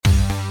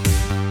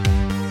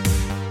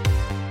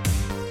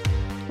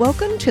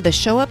Welcome to the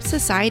Show Up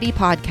Society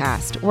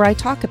podcast, where I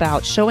talk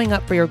about showing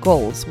up for your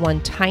goals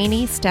one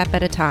tiny step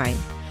at a time.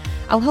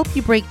 I'll help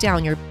you break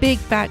down your big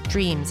fat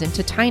dreams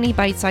into tiny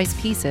bite-sized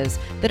pieces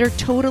that are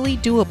totally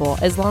doable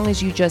as long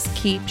as you just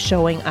keep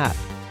showing up.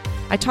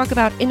 I talk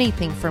about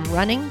anything from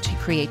running to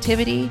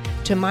creativity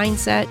to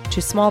mindset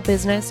to small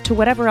business to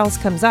whatever else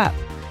comes up.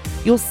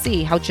 You'll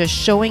see how just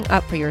showing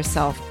up for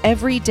yourself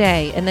every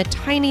day in the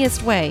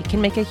tiniest way can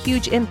make a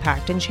huge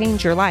impact and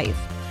change your life.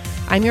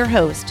 I'm your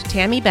host,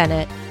 Tammy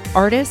Bennett,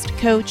 artist,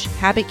 coach,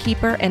 habit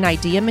keeper, and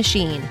idea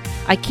machine.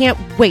 I can't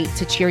wait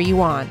to cheer you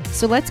on.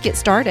 So let's get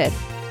started.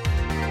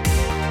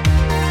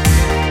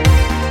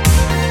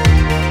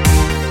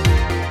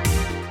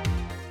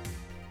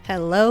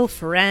 Hello,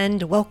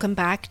 friend. Welcome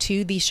back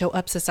to the Show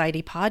Up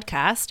Society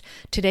podcast.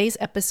 Today's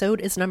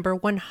episode is number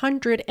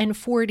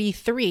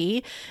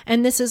 143,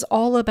 and this is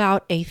all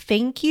about a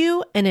thank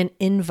you and an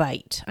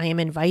invite. I am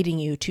inviting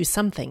you to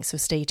something, so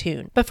stay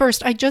tuned. But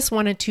first, I just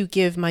wanted to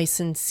give my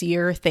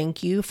sincere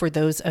thank you for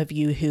those of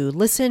you who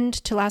listened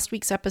to last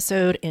week's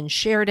episode and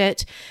shared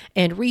it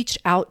and reached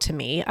out to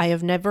me. I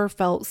have never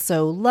felt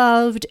so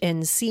loved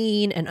and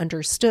seen and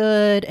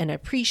understood and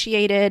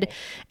appreciated,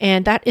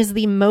 and that is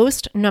the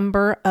most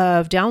number of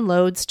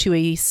downloads to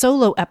a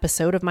solo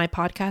episode of my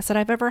podcast that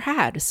I've ever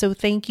had. So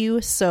thank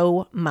you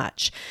so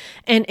much.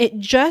 And it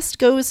just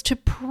goes to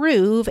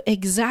prove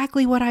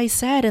exactly what I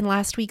said in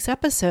last week's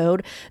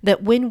episode,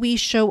 that when we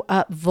show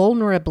up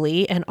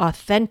vulnerably and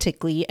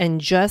authentically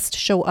and just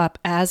show up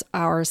as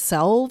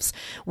ourselves,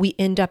 we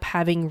end up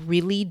having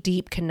really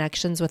deep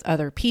connections with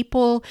other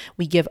people.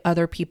 We give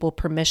other people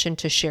permission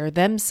to share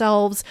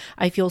themselves.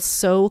 I feel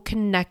so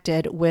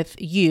connected with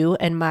you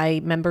and my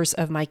members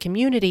of my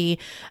community,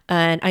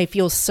 and I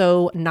feel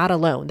so not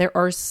alone. There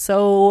are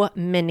so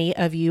many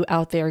of you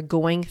out there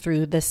going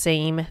through the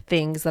same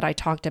things that I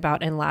talked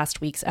about in last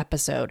week's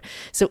episode.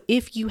 So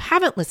if you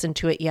haven't listened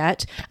to it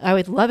yet, I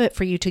would love it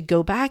for you to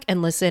go back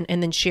and listen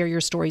and then share your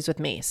stories with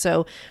me.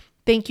 So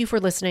thank you for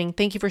listening.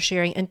 Thank you for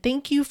sharing. And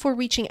thank you for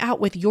reaching out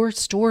with your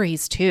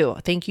stories too.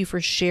 Thank you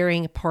for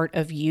sharing part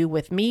of you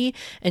with me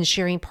and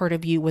sharing part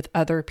of you with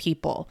other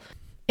people.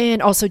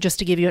 And also, just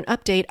to give you an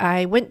update,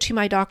 I went to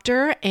my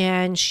doctor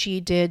and she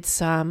did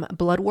some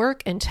blood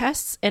work and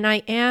tests, and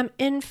I am,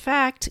 in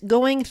fact,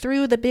 going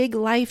through the big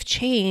life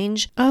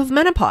change of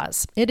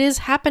menopause. It is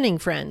happening,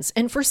 friends.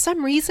 And for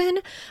some reason,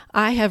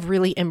 I have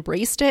really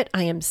embraced it.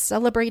 I am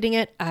celebrating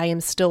it. I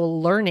am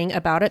still learning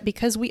about it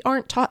because we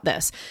aren't taught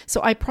this. So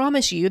I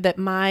promise you that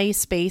my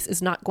space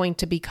is not going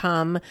to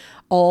become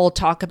all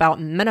talk about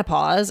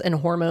menopause and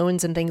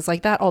hormones and things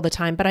like that all the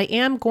time, but I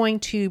am going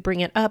to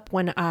bring it up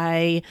when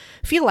I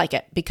feel like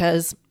it,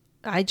 because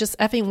I just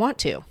effing want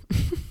to.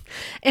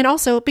 And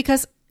also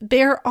because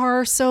there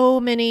are so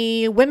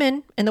many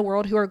women in the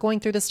world who are going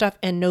through this stuff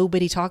and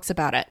nobody talks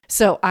about it.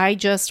 So I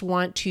just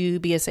want to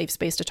be a safe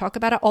space to talk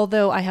about it,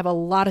 although I have a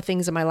lot of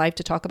things in my life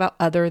to talk about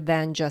other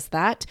than just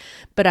that.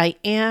 But I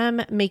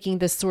am making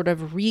this sort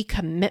of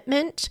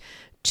recommitment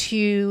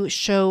to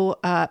show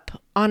up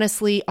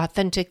honestly,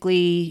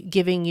 authentically,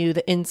 giving you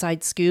the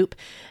inside scoop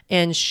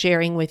and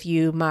sharing with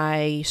you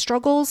my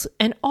struggles,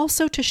 and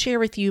also to share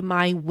with you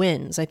my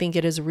wins. I think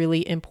it is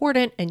really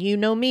important, and you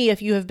know me,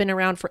 if you have been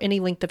around for any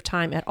length of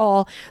time at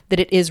all, that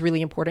it is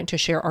really important to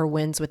share our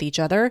wins with each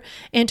other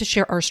and to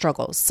share our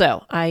struggles.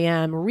 So I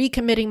am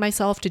recommitting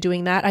myself to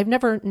doing that. I've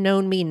never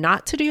known me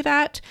not to do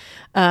that.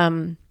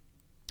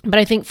 But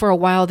I think for a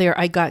while there,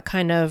 I got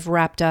kind of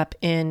wrapped up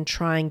in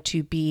trying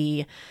to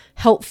be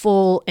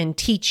helpful and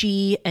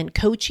teachy and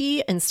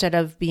coachy instead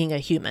of being a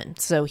human.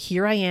 So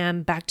here I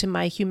am, back to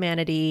my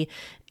humanity.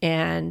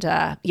 And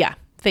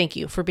thank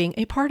you for being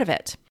a part of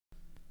it.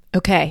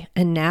 Okay,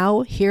 and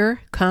now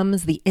here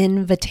comes the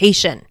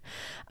invitation.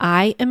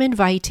 I am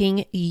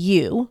inviting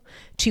you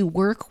to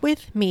work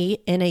with me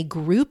in a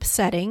group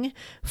setting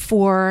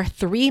for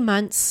 3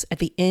 months at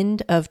the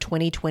end of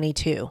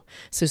 2022.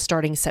 So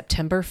starting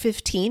September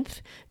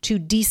 15th to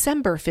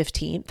December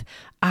 15th,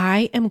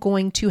 I am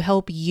going to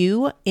help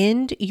you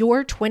end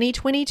your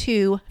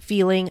 2022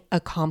 feeling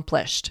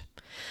accomplished.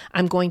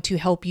 I'm going to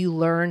help you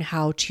learn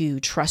how to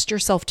trust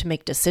yourself to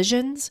make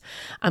decisions.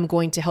 I'm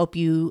going to help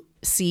you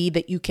see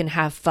that you can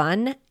have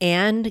fun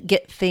and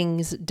get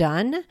things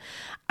done.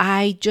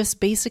 I just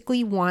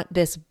basically want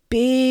this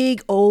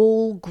big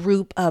old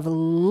group of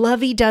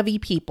lovey-dovey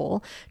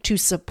people to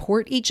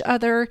support each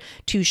other,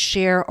 to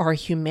share our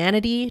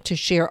humanity, to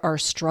share our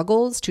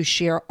struggles, to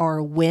share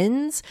our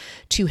wins,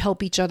 to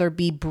help each other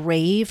be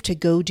brave, to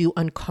go do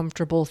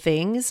uncomfortable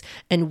things.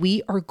 And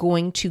we are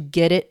going to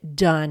get it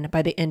done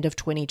by the end of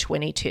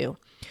 2022.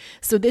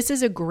 So this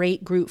is a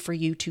great group for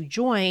you to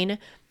join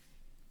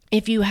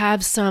if you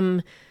have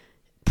some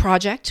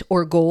project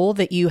or goal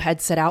that you had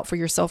set out for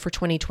yourself for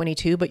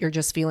 2022, but you're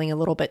just feeling a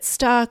little bit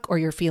stuck, or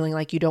you're feeling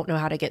like you don't know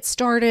how to get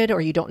started,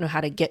 or you don't know how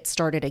to get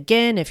started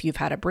again if you've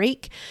had a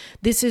break.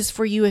 This is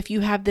for you if you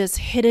have this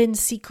hidden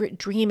secret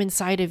dream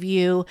inside of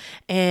you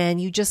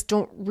and you just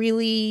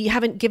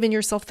haven't given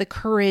yourself the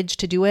courage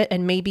to do it.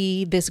 And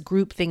maybe this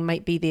group thing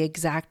might be the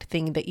exact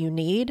thing that you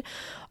need.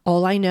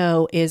 All I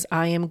know is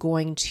I am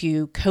going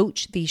to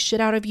coach the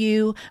shit out of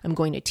you. I'm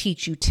going to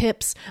teach you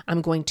tips.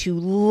 I'm going to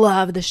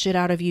love the shit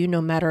out of you, no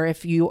matter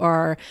if you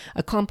are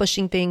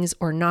accomplishing things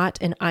or not.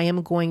 And I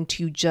am going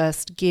to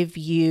just give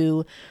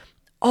you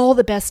all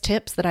the best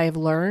tips that I have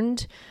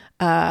learned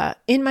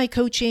in my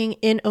coaching,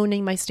 in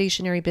owning my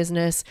stationery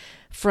business,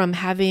 from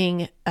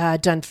having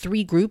done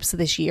 3 groups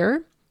this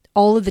year.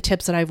 All of the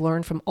tips that I've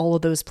learned from all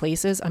of those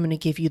places, I'm going to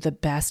give you the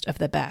best of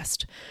the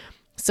best.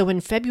 So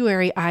in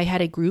February, I had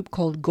a group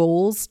called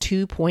Goals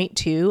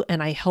 2.2,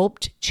 and I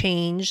helped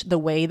change the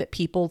way that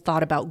people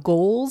thought about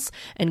goals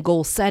and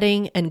goal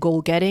setting and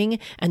goal getting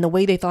and the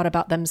way they thought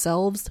about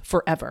themselves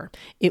forever.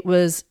 It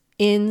was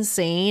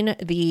insane,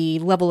 the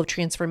level of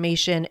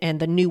transformation and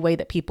the new way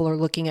that people are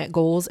looking at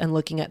goals and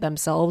looking at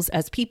themselves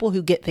as people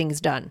who get things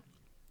done.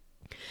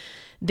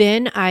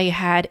 Then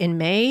in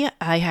May,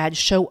 I had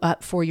Show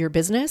Up for Your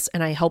Business,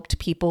 and I helped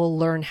people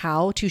learn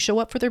how to show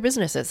up for their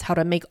businesses, how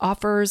to make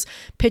offers,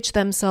 pitch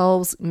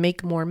themselves,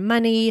 make more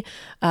money,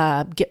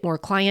 get more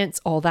clients,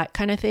 all that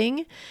kind of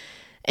thing.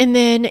 And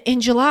then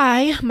in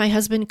July, my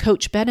husband,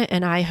 Coach Bennett,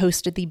 and I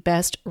hosted the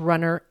Best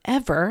Runner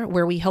Ever,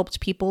 where we helped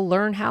people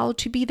learn how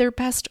to be their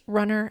best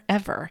runner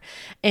ever.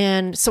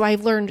 And so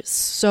I've learned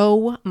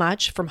so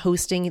much from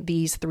hosting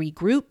these 3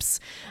 groups.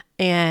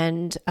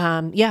 And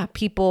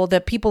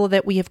the people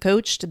that we have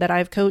coached, that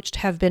I've coached,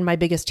 have been my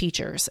biggest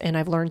teachers. And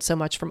I've learned so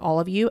much from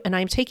all of you. And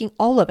I'm taking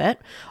all of it,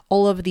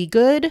 all of the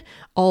good,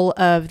 all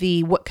of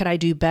the what could I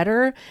do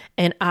better.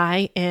 And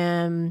I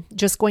am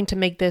just going to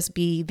make this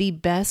be the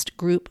best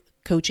group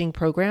coaching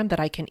program that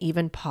I can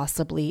even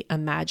possibly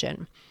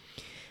imagine.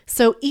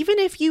 So even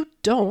if you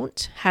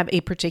don't have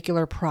a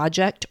particular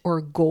project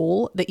or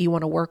goal that you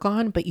want to work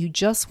on, but you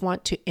just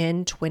want to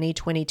end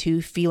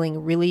 2022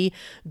 feeling really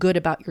good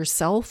about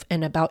yourself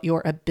and about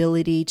your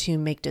ability to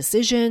make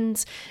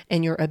decisions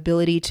and your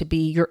ability to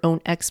be your own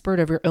expert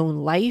of your own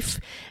life,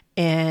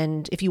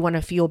 and if you want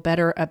to feel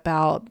better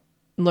about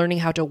learning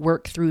how to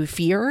work through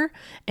fear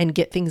and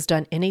get things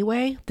done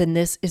anyway, then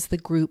this is the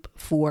group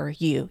for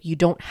you. You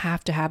don't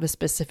have to have a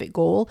specific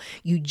goal.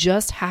 You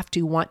just have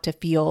to want to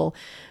feel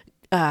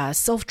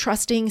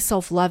self-trusting,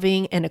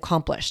 self-loving, and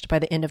accomplished by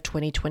the end of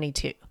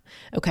 2022.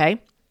 Okay.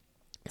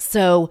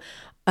 So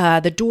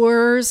the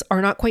doors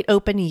are not quite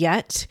open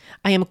yet.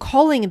 I am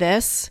calling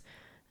this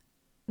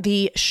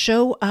the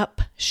Show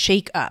Up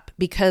Shake Up,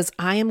 because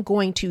I am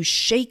going to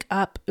shake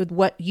up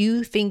what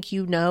you think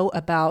you know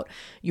about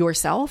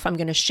yourself. I'm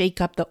going to shake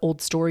up the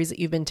old stories that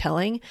you've been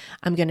telling.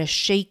 I'm going to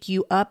shake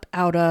you up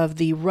out of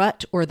the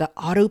rut or the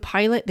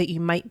autopilot that you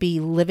might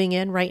be living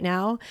in right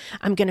now.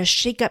 I'm going to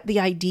shake up the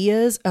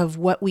ideas of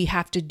what we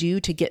have to do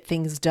to get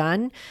things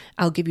done.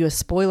 I'll give you a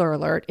spoiler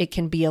alert. It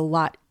can be a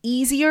lot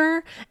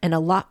easier and a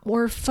lot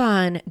more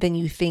fun than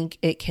you think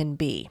it can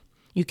be.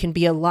 You can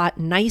be a lot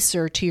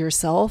nicer to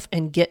yourself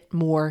and get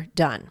more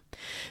done.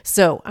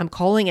 So I'm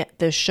calling it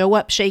the Show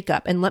Up Shake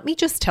Up. And let me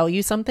just tell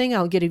you something.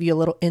 I'll give you a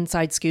little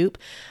inside scoop.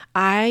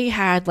 I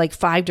had like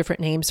 5 different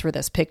names for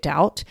this picked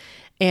out,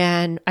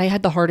 and I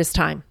had the hardest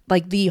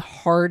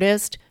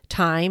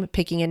time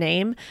picking a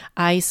name.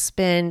 I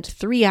spent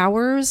 3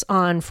 hours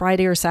on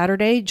Friday or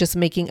Saturday just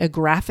making a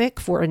graphic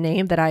for a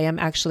name that I am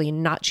actually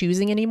not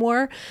choosing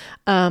anymore.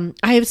 I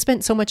have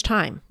spent so much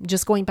time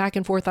just going back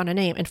and forth on a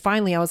name. And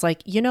finally I was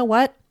like, you know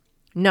what?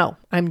 No,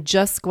 I'm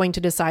just going to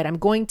decide. I'm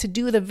going to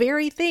do the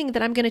very thing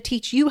that I'm going to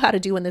teach you how to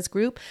do in this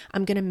group.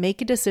 I'm going to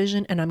make a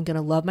decision, and I'm going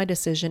to love my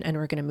decision, and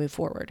we're going to move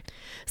forward.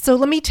 So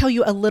let me tell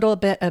you a little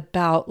bit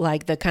about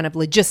like the kind of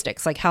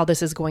logistics, like how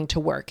this is going to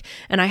work.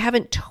 And I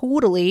haven't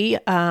totally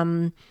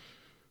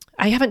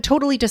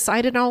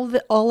decided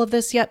all of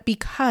this yet,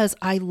 because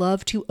I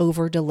love to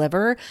over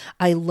deliver.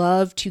 I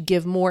love to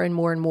give more and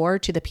more and more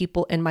to the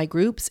people in my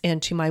groups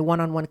and to my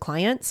one-on-one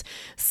clients.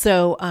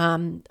 So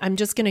I'm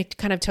just going to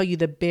kind of tell you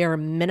the bare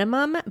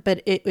minimum,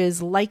 but it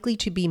is likely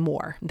to be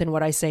more than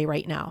what I say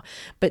right now.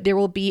 But there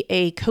will be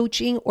a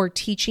coaching or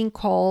teaching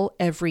call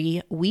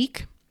every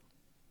week.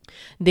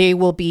 They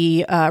will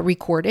be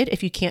recorded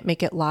if you can't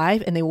make it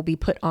live, and they will be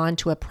put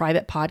onto a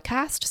private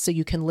podcast so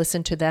you can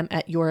listen to them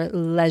at your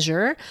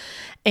leisure.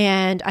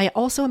 And I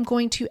also am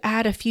going to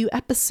add a few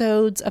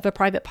episodes of a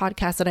private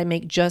podcast that I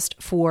make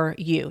just for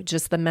you,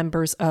 just the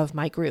members of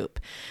my group.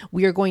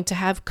 We are going to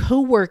have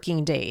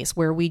co-working days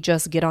where we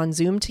just get on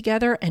Zoom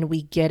together and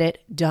we get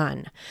it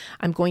done.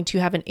 I'm going to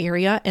have an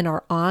area in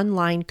our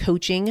online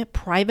coaching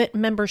private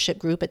membership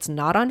group. It's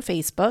not on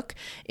Facebook.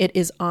 It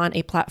is on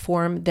a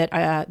platform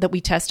that we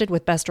tested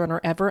with Best Runner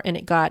Ever, and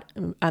it got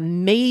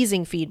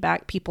amazing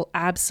feedback. People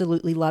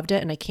absolutely loved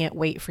it, and I can't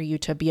wait for you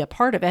to be a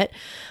part of it.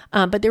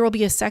 But there will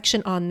be a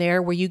section on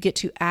there where you get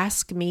to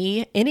ask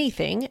me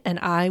anything, and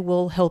I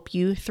will help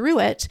you through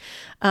it.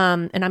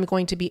 And I'm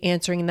going to be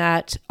answering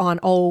that on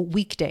all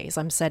weekdays.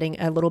 I'm setting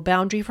a little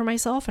boundary for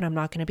myself, and I'm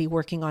not going to be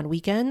working on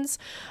weekends.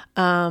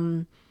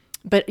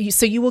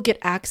 So you will get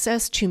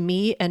access to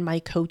me and my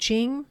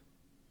coaching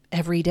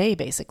every day,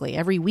 basically,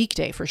 every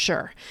weekday for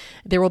sure.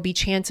 There will be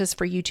chances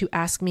for you to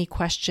ask me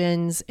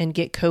questions and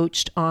get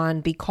coached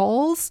on the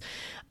calls.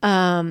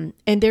 And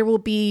there will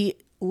be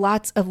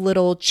lots of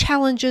little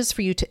challenges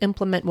for you to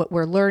implement what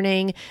we're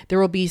learning. There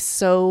will be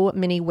so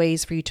many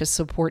ways for you to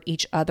support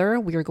each other.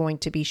 We are going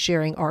to be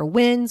sharing our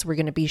wins. We're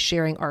going to be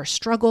sharing our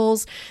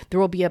struggles. There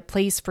will be a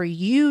place for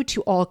you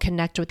to all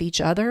connect with each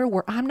other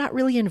where I'm not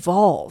really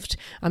involved.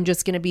 I'm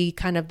just going to be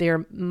kind of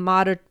there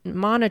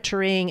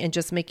monitoring and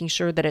just making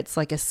sure that it's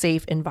like a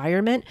safe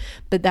environment.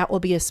 But that will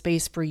be a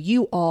space for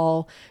you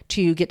all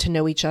to get to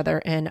know each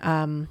other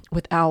and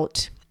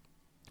without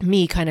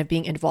me kind of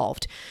being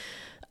involved.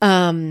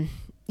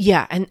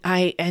 Yeah,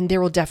 and there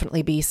will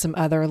definitely be some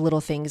other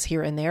little things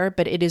here and there,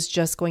 but it is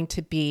just going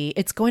to be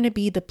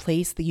the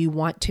place that you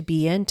want to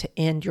be in to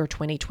end your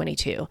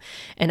 2022.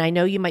 And I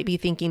know you might be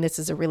thinking this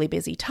is a really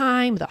busy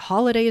time, the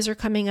holidays are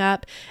coming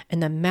up,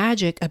 and the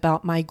magic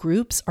about my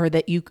groups are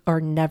that you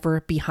are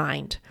never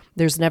behind.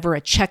 There's never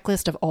a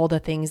checklist of all the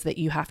things that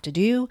you have to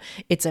do.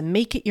 It's a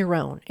make it your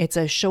own. It's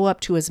a show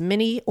up to as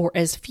many or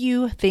as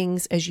few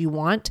things as you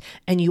want,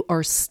 and you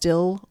are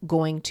still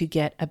going to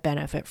get a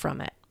benefit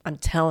from it. I'm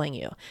telling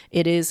you,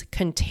 it is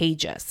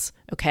contagious.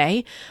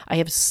 Okay. I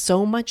have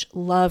so much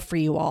love for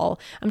you all.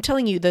 I'm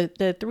telling you,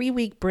 the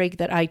 3-week break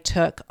that I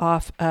took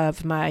off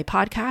of my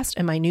podcast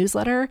and my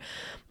newsletter,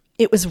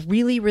 it was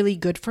really, really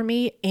good for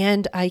me.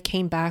 And I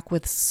came back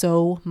with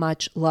so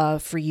much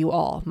love for you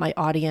all, my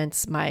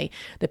audience, the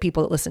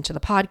people that listen to the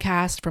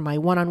podcast, for my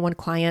one-on-one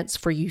clients,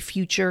 for you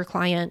future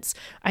clients.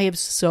 I have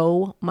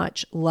so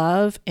much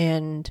love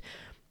and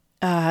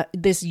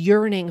this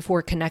yearning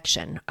for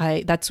connection.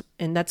 That's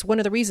one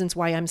of the reasons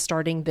why I'm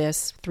starting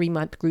this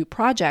 3-month group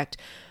project.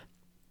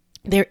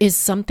 There is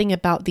something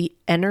about the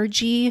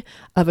energy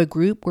of a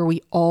group where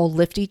we all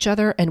lift each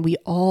other and we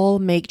all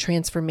make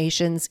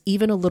transformations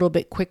even a little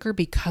bit quicker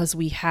because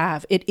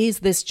it is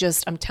this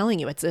just, I'm telling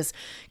you, it's this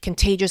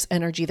contagious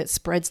energy that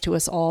spreads to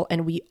us all,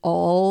 and we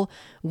all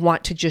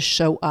want to just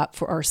show up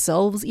for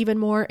ourselves even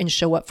more and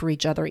show up for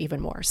each other even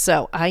more.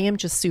 So I am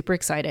just super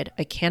excited.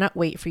 I cannot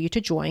wait for you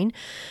to join.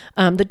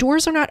 The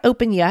doors are not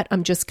open yet.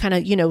 I'm just kind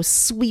of,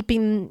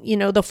 sweeping,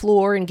 the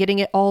floor and getting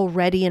it all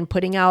ready and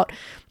putting out,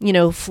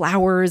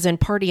 flowers and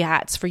party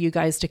hats for you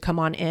guys to come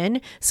on in.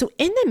 So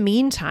in the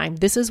meantime,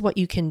 this is what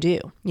you can do.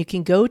 You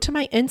can go to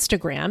my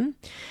Instagram,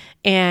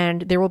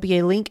 and there will be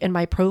a link in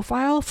my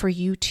profile for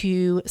you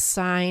to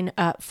sign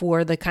up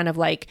for the kind of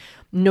like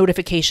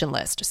notification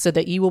list so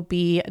that you will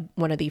be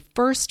one of the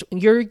first.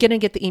 You're going to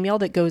get the email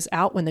that goes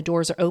out when the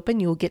doors are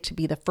open. You will get to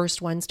be the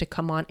first ones to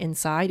come on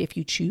inside if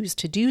you choose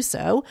to do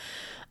so.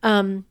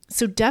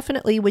 So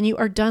definitely when you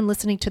are done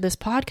listening to this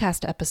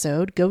podcast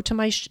episode, go to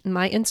my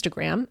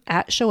Instagram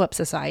at Show Up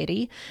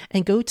Society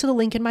and go to the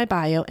link in my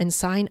bio and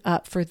sign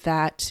up for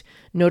that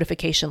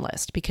notification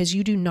list, because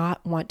you do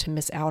not want to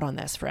miss out on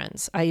this,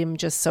 friends. I am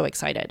just so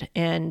excited.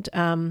 And,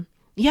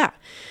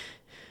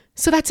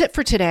 so that's it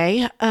for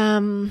today.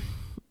 To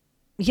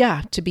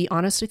be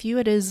honest with you,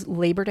 it is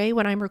Labor Day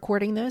when I'm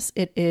recording this.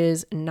 It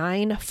is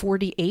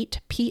 9:48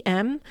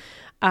 p.m.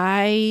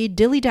 I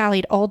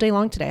dilly-dallied all day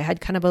long today. I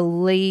had kind of a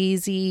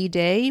lazy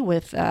day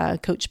with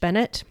Coach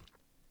Bennett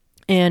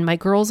and my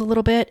girls a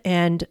little bit,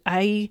 and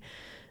I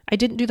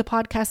didn't do the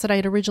podcast that I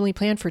had originally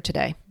planned for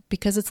today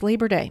because it's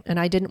Labor Day and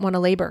I didn't want to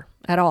labor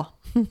at all.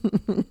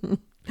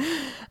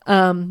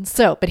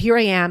 But here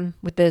I am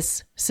with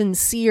this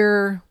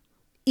sincere,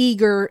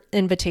 eager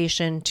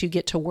invitation to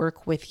get to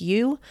work with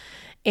you.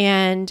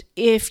 And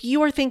if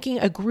you are thinking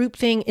a group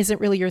thing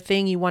isn't really your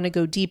thing, you want to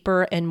go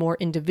deeper and more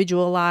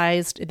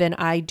individualized, then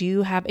I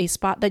do have a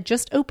spot that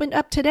just opened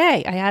up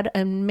today. I had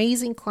an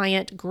amazing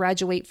client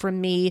graduate from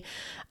me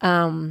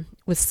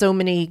with so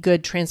many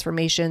good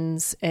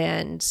transformations.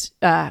 And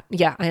I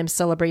am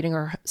celebrating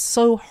her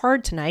so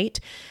hard tonight.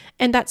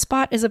 And that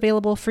spot is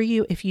available for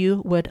you if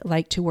you would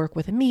like to work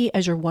with me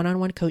as your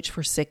one-on-one coach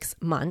for 6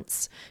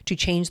 months to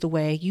change the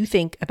way you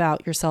think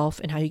about yourself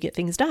and how you get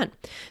things done.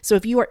 So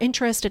if you are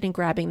interested in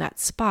grabbing that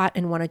spot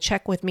and want to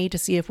check with me to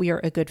see if we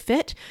are a good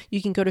fit,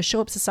 you can go to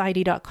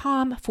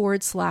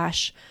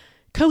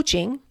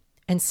showupsociety.com/coaching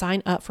and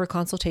sign up for a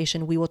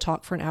consultation. We will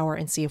talk for an hour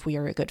and see if we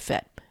are a good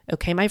fit.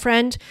 Okay, my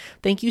friend,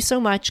 thank you so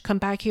much. Come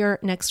back here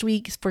next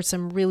week for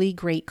some really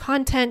great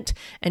content,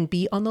 and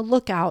be on the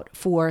lookout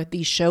for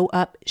the Show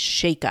Up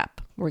Shake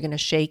Up. We're going to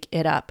shake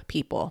it up,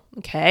 people.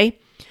 Okay.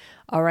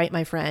 All right,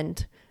 my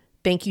friend.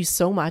 Thank you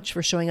so much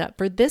for showing up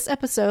for this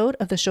episode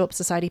of the Show Up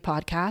Society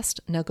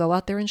podcast. Now go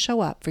out there and show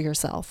up for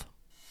yourself.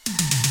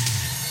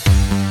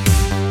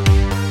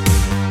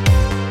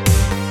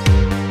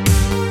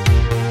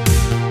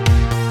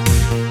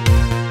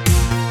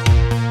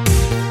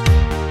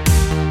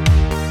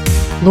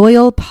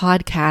 Loyal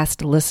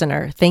podcast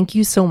listener, thank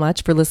you so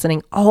much for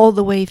listening all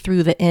the way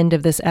through the end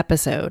of this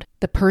episode.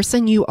 The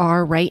person you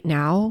are right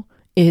now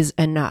is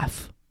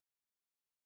enough.